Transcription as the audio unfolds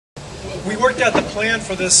we worked out the plan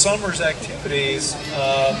for this summer's activities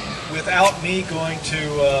without me going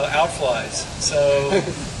to Outflies. So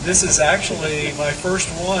this is actually my first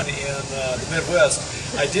one in the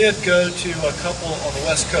Midwest. I did go to a couple on the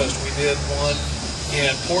West Coast. We did one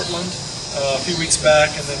in Portland a few weeks back,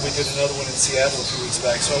 and then we did another one in Seattle a few weeks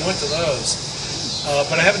back. So I went to those.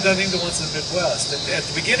 But I haven't done any of the ones in the Midwest. And at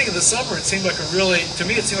the beginning of the summer, it seemed like a really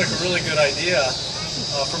good idea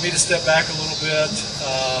for me to step back a little bit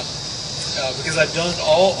because I've done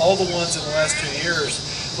all the ones in the last 2 years.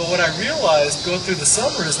 But what I realized going through the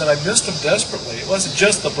summer is that I missed them desperately. It wasn't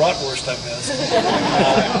just the bratwurst I missed.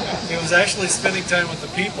 It was actually spending time with the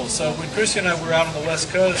people. So when Christy and I were out on the West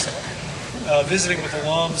Coast visiting with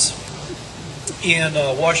alums in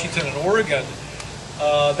Washington and Oregon,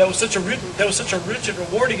 that was such a rich and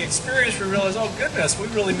rewarding experience. We realized, oh goodness, we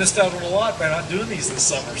really missed out on a lot by not doing these this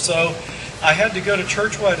summer. So I had to go to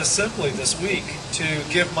Churchwide Assembly this week to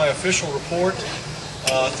give my official report.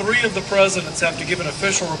 3 of the presidents have to give an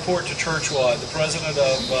official report to Churchwide. The president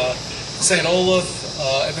of St. Olaf,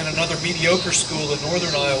 and then another mediocre school in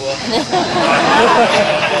northern Iowa,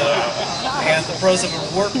 and the president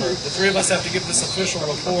of Wartburg. The 3 of us have to give this official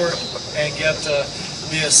report and get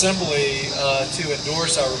the assembly to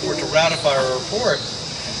endorse our report, to ratify our report.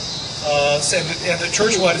 And the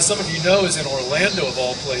Churchwide, as some of you know, is in Orlando of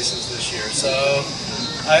all places this year. So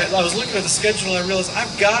I was looking at the schedule and I realized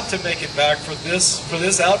I've got to make it back for this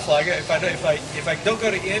Outfly. If I don't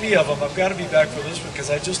go to any of them, I've got to be back for this one because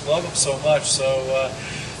I just love them so much.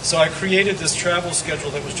 So I created this travel schedule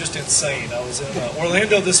that was just insane. I was in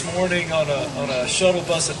Orlando this morning on a shuttle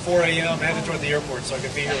bus at 4 a.m. headed toward the airport so I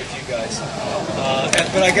could be here with you guys.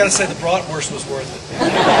 But I got to say the bratwurst was worth it.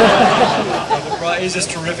 It's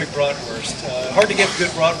just terrific bratwurst. Hard to get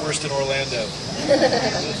good bratwurst in Orlando.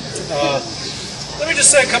 Let me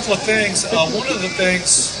just say a couple of things. One of the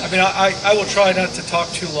things, I mean, I will try not to talk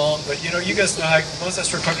too long, but you guys know, once I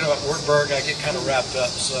start talking about Wartburg, I get kind of wrapped up.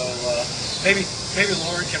 So maybe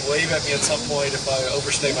Lauren can wave at me at some point if I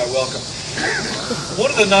overstay my welcome.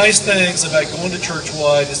 One of the nice things about going to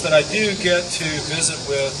Churchwide is that I do get to visit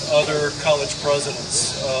with other college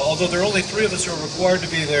presidents. Although there are only 3 of us who are required to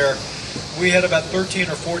be there, we had about 13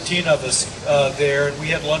 or 14 of us there, and we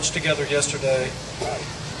had lunch together yesterday.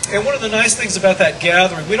 And one of the nice things about that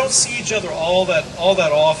gathering, we don't see each other all that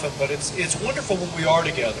often, but it's wonderful when we are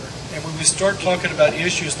together and when we start talking about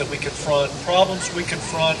issues that we confront, problems we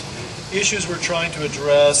confront, issues we're trying to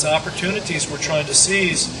address, opportunities we're trying to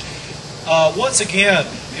seize. Once again,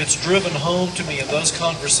 it's driven home to me in those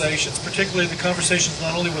conversations, particularly the conversations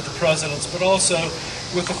not only with the presidents but also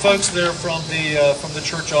with the folks there from the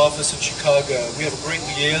church office in Chicago. We have a great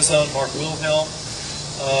liaison, Mark Wilhelm.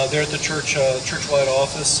 They're at the Churchwide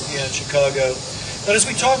office in Chicago. But as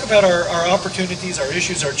we talk about our opportunities, our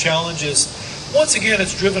issues, our challenges, once again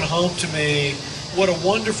it's driven home to me what a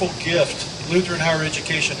wonderful gift Lutheran higher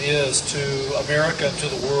education is to America and to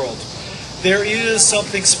the world. There is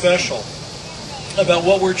something special about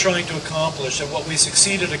what we're trying to accomplish and what we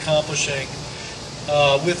succeeded accomplishing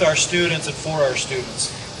with our students and for our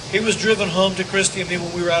students. It was driven home to Christy and me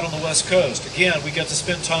when we were out on the West Coast. Again, we got to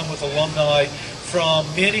spend time with alumni from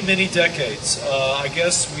many, many decades. I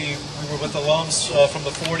guess we were with alums from the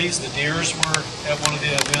 40s. The Deers were at one of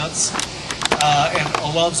the events. And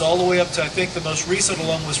alums all the way up to, I think the most recent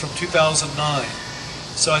alum was from 2009.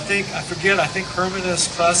 So I think Herman is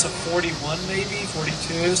class of 41 maybe,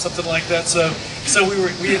 42, something like that. So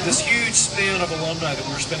we had this huge span of alumni that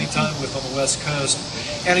we were spending time with on the West Coast.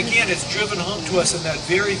 And again, it's driven home to us in that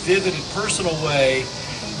very vivid and personal way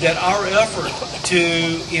that our effort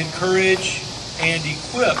to encourage and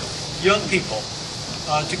equip young people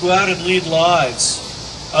to go out and lead lives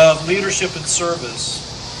of leadership and service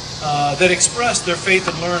that express their faith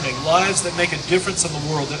and learning, lives that make a difference in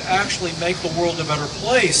the world, that actually make the world a better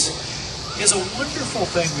place, is a wonderful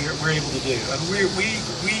thing we're able to do. I mean,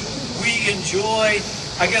 we enjoy.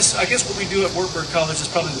 I guess what we do at Wartburg College is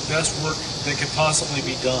probably the best work that could possibly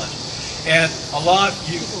be done. And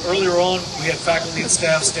earlier on, we had faculty and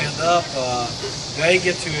staff stand up. They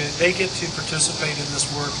get to participate in this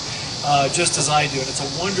work just as I do, and it's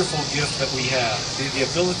a wonderful gift that we have. The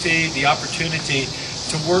ability, the opportunity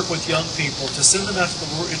to work with young people, to send them out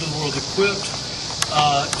into the world equipped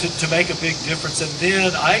to make a big difference. And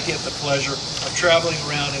then I get the pleasure of traveling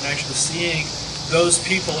around and actually seeing those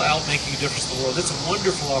people out making a difference in the world. It's a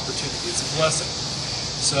wonderful opportunity. It's a blessing.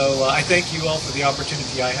 So I thank you all for the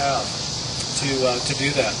opportunity I have to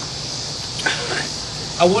do that.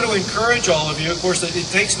 I want to encourage all of you. Of course, it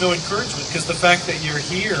takes no encouragement because the fact that you're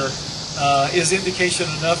here is indication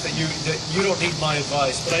enough that you don't need my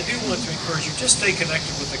advice. But I do want to encourage you, just stay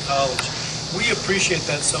connected with the college. We appreciate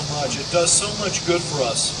that so much. It does so much good for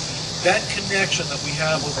us. That connection that we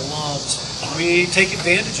have with alums, we take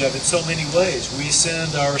advantage of in so many ways. We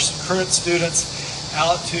send our current students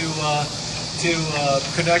out to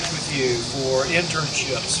connect with you for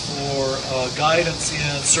internships, for guidance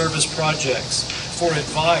in service projects, for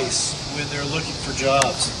advice when they're looking for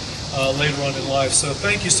jobs later on in life. So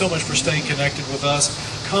thank you so much for staying connected with us.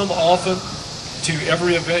 Come often to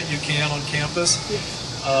every event you can on campus.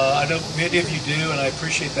 I know many of you do, and I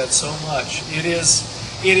appreciate that so much. It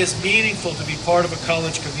is meaningful to be part of a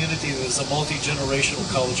college community that is a multi-generational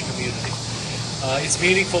college community. It's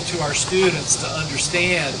meaningful to our students to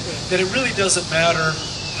understand that it really doesn't matter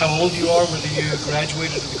how old you are, whether you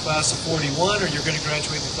graduated in the class of 41 or you're going to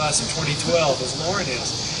graduate in the class of 2012, as Lauren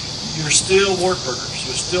is. You're still Wartburgers.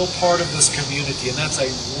 You're still part of this community, and that's a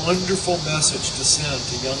wonderful message to send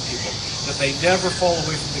to young people, that they never fall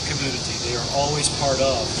away from the community. They are always part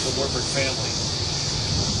of the Wartburg family.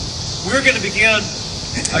 We're going to begin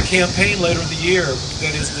a campaign later in the year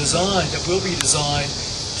that will be designed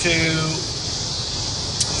to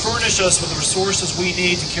furnish us with the resources we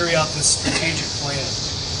need to carry out this strategic plan.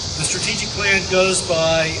 The strategic plan goes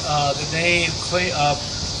by the name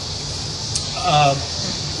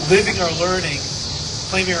Living Our Learning,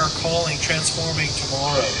 Claiming Our Calling, Transforming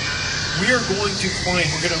Tomorrow. We are going to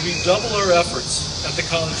redouble our efforts at the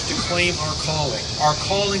college to claim our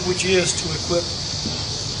calling which is to equip,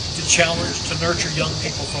 to challenge, to nurture young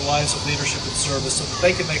people for lives of leadership and service so that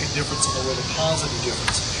they can make a difference in the world, a positive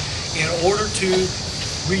difference. In order to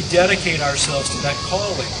rededicate ourselves to that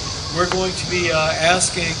calling, we're going to be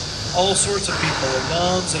asking all sorts of people,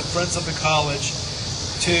 alums and friends of the college,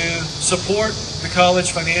 to support the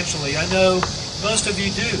college financially. I know most of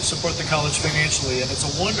you do support the college financially, and it's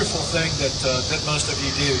a wonderful thing that most of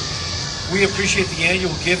you do. We appreciate the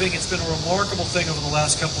annual giving. It's been a remarkable thing over the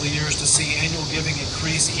last couple of years to see annual giving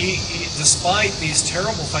increase despite these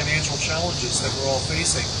terrible financial challenges that we're all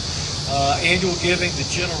facing. Annual giving, the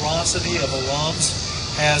generosity of alums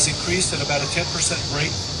has increased at about a 10%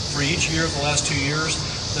 rate for each year of the last 2 years.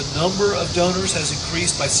 The number of donors has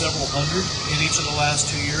increased by several hundred in each of the last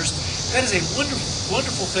 2 years. That is a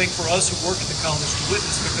wonderful thing for us who work at the college to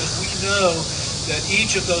witness, because we know that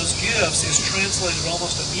each of those gifts is translated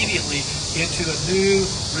almost immediately into a new,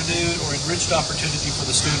 renewed, or enriched opportunity for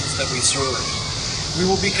the students that we serve. We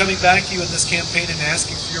will be coming back to you in this campaign and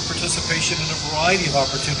asking for your participation in a variety of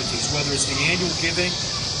opportunities, whether it's the annual giving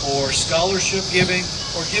or scholarship giving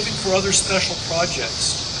or giving for other special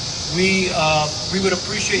projects. We would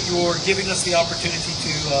appreciate your giving us the opportunity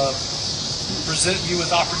to present you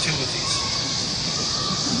with opportunities.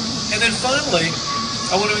 And then finally,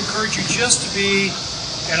 I want to encourage you just to be,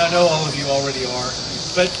 and I know all of you already are,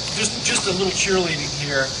 but just a little cheerleading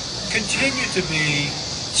here, continue to be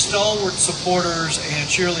stalwart supporters and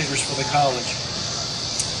cheerleaders for the college.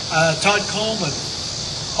 Todd Coleman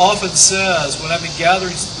often says, when I'm in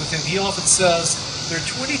gatherings with him, he often says there are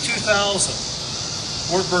 22,000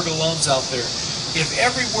 Wartburg alums out there. If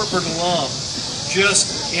every Wartburg alum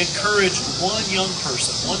just encouraged one young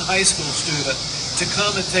person, one high school student, to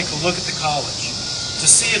come and take a look at the college, to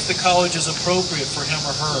see if the college is appropriate for him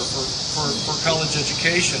or her for college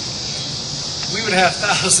education, we would have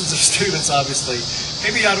thousands of students, obviously.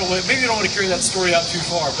 Maybe you don't want to carry that story out too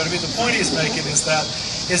far, but I mean the point he's making is that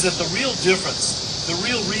the real difference, the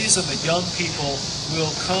real reason that young people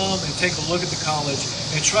will come and take a look at the college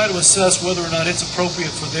and try to assess whether or not it's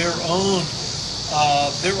appropriate for their own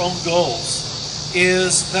goals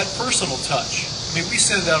is that personal touch. I mean, we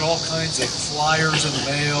send out all kinds of flyers in the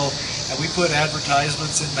mail, and we put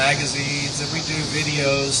advertisements in magazines, and we do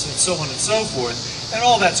videos, and so on and so forth. And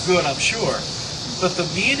all that's good, I'm sure. But the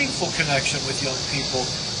meaningful connection with young people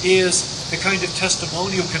is the kind of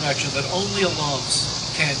testimonial connection that only alums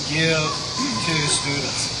can give to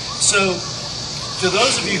students. So, to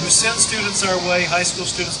those of you who send students our way, high school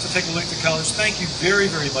students, to take a look at the college, thank you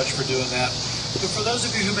very, very much for doing that. But for those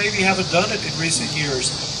of you who maybe haven't done it in recent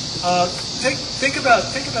years, think about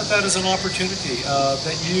that as an opportunity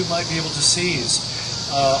that you might be able to seize.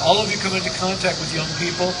 All of you come into contact with young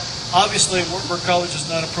people. Obviously, Wartburg College is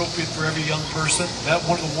not appropriate for every young person.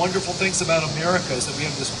 One of the wonderful things about America is that we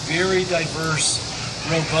have this very diverse,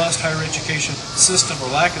 robust higher education system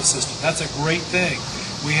or lack of system. That's a great thing.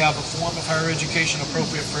 We have a form of higher education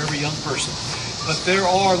appropriate for every young person. But there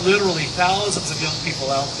are literally thousands of young people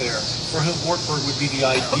out there for whom Wartburg would be the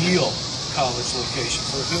ideal college location,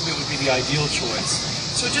 for whom it would be the ideal choice.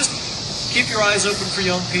 So just keep your eyes open for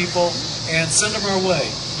young people and send them our way.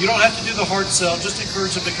 You don't have to do the hard sell. Just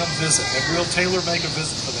encourage them to come visit, and we'll tailor-make a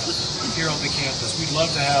visit for them here on the campus. We'd love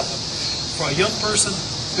to have them. For a young person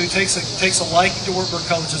who takes a liking to Wartburg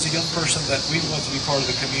College is a young person that we want to be part of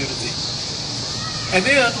the community. And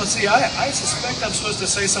then, let's see, I suspect I'm supposed to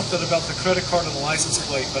say something about the credit card and the license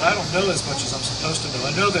plate, but I don't know as much as I'm supposed to know.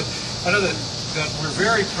 I know that we're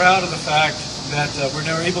very proud of the fact that we're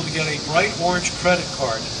now able to get a bright orange credit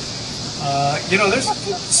card. You know, there's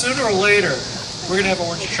sooner or later we're going to have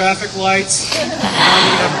orange traffic lights. We're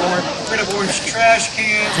going to have orange trash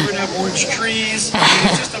cans. We're going to have orange trees. I mean,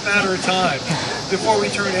 it's just a matter of time before we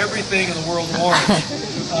turn everything in the world orange.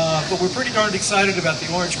 But we're pretty darn excited about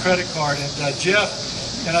the orange credit card. And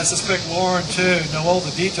Jeff, and I suspect Lauren too, know all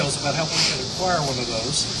the details about how we can acquire one of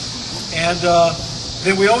those. And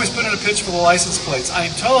then we always put in a pitch for the license plates. I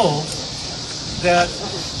am told that,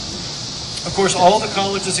 of course, all the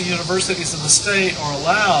colleges and universities in the state are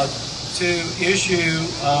allowed to issue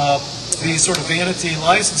these sort of vanity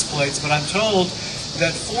license plates, but I'm told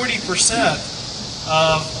that 40%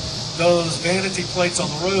 of those vanity plates on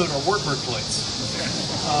the road are Wartburg plates,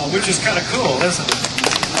 which is kind of cool, isn't it?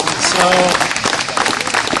 So,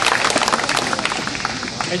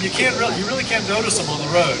 and you really can't notice them on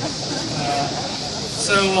the road.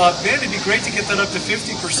 Man, it'd be great to get that up to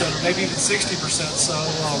 50% or maybe even 60%. So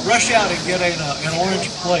rush out and get an orange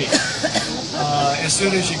plate as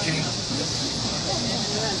soon as you can.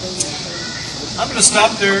 I'm going to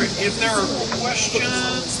stop there. If there are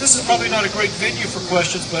questions, this is probably not a great venue for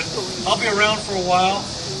questions, but I'll be around for a while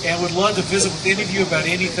and would love to visit with any of you about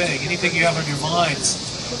anything you have on your minds.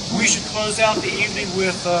 We should close out the evening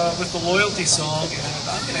with the loyalty song, and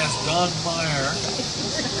I'm going to ask Don Meyer.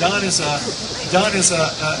 Don is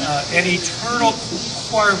an eternal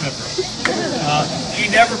choir member. He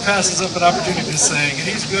never passes up an opportunity to sing, and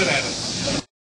he's good at it.